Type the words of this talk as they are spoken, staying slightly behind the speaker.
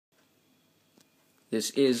This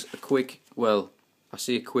is a quick, well, I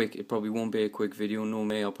say quick, it probably won't be a quick video, no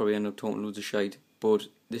me, I'll probably end up talking loads of shite, but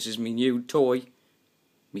this is my new toy,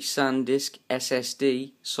 my SanDisk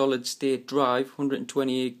SSD solid state drive,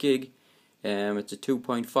 128 gig. It's a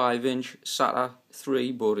 2.5 inch SATA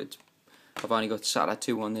 3, but I've only got SATA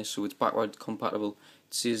 2 on this, so it's backward compatible.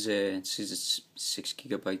 It says it's 6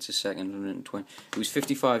 gigabytes a second, 120. It was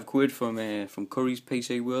 55 quid from Curry's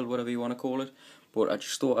PC World, whatever you want to call it. But I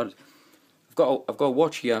just thought I've got a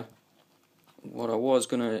watch here. What I was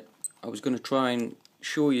gonna try and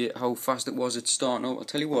show you how fast it was at starting out. I'll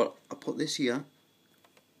tell you what. I put this here.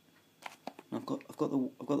 I've got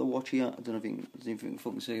the watch here. I don't know if you can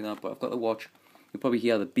fucking see that, but I've got the watch. You'll probably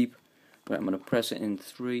hear the beep. Right, I'm gonna press it in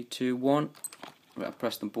 3, 2, 1. Right, I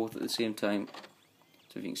pressed them both at the same time,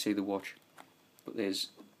 so if you can see the watch. But there's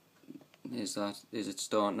it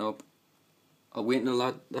starting up. I'll wait until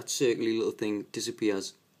that circly little thing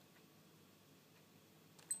disappears.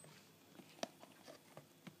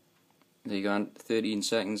 There you go, 13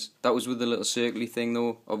 seconds. That was with the little circly thing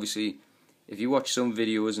though. Obviously, if you watch some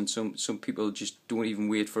videos and some people just don't even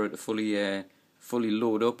wait for it to fully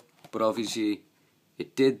load up. But obviously,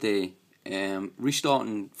 it did there.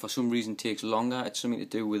 Restarting for some reason takes longer. It's something to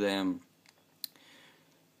do with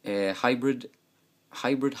hybrid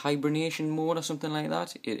hibernation mode or something like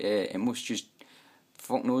that. It must just,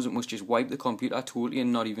 fuck knows, it must just wipe the computer totally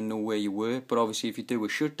and not even know where you were. But obviously if you do a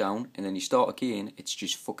shutdown and then you start again, it's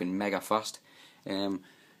just fucking mega fast.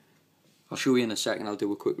 I'll show you in a second. I'll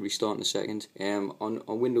do a quick restart in a second. On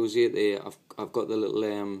Windows 8 there, I've got the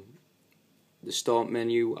little the start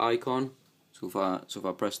menu icon. So if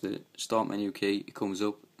I press the start menu key, it comes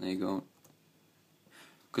up. There you go.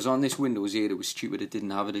 Because on this Windows 8 it was stupid, it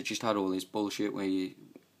didn't have it. It just had all this bullshit where you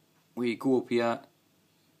go up here.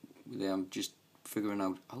 I'm just figuring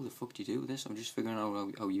out how the fuck do you do this. I'm just figuring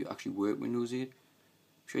out how you actually work Windows 8.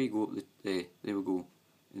 Sure, you go up there we go,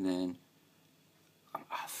 and then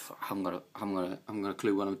I'm gonna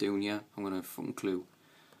clue what I'm doing here. I'm gonna fucking clue.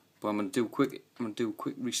 But I'm gonna do a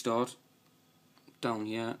quick restart. Down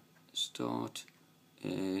here, start,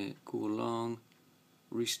 go along,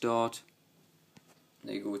 restart.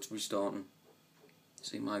 There you go, it's restarting.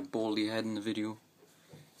 See my baldy head in the video.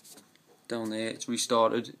 Down there, it's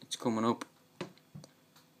restarted. It's coming up.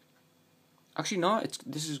 Actually, no,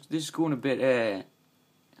 this is going a bit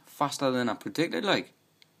faster than I predicted. Like,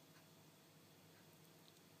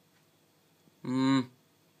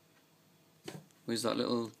 where's that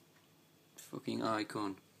little fucking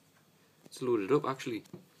icon? It's loaded up. Actually,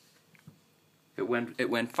 it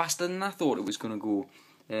went faster than I thought it was gonna go.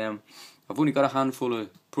 I've only got a handful of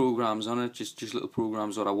programs on it, just little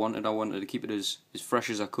programs that I wanted. I wanted to keep it as fresh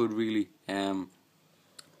as I could, really. That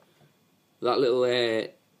little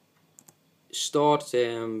start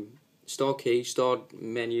key, start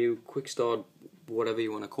menu, quick start, whatever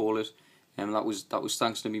you want to call it. That was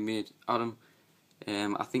thanks to me mate Adam.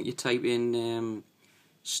 I think you type in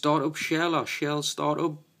startup shell or shell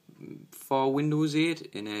startup for Windows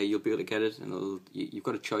 8 and you'll be able to get it, and you've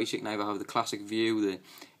got a choice. You can either have the classic view, the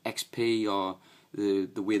XP, or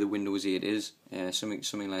the way the Windows 8 is,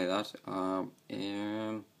 something like that. I'm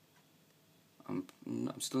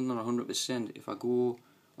still not 100%. If I go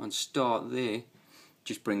on start there, it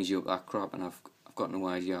just brings you up that crap, and I've got no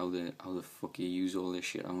idea how the fuck you use all this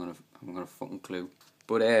shit. I'm gonna fucking clue.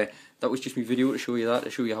 But that was just my video to show you that,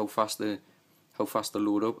 to show you how fast the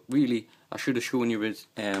load up. Really, I should have shown you it.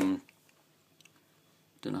 Don't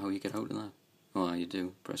know how you get out of that. Oh, you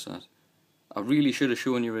do. Press that. I really should have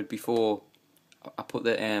shown you it before I put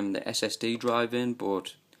the SSD drive in,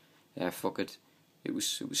 but yeah, fuck it. It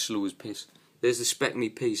was slow as piss. There's the Spec me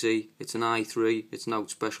PC. It's an i3. It's an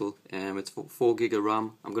out special. It's 4 gig of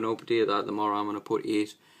RAM. I'm gonna update that tomorrow. I'm gonna put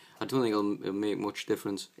 8. I don't think it'll make much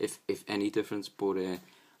difference, if any difference. But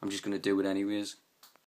I'm just gonna do it anyways.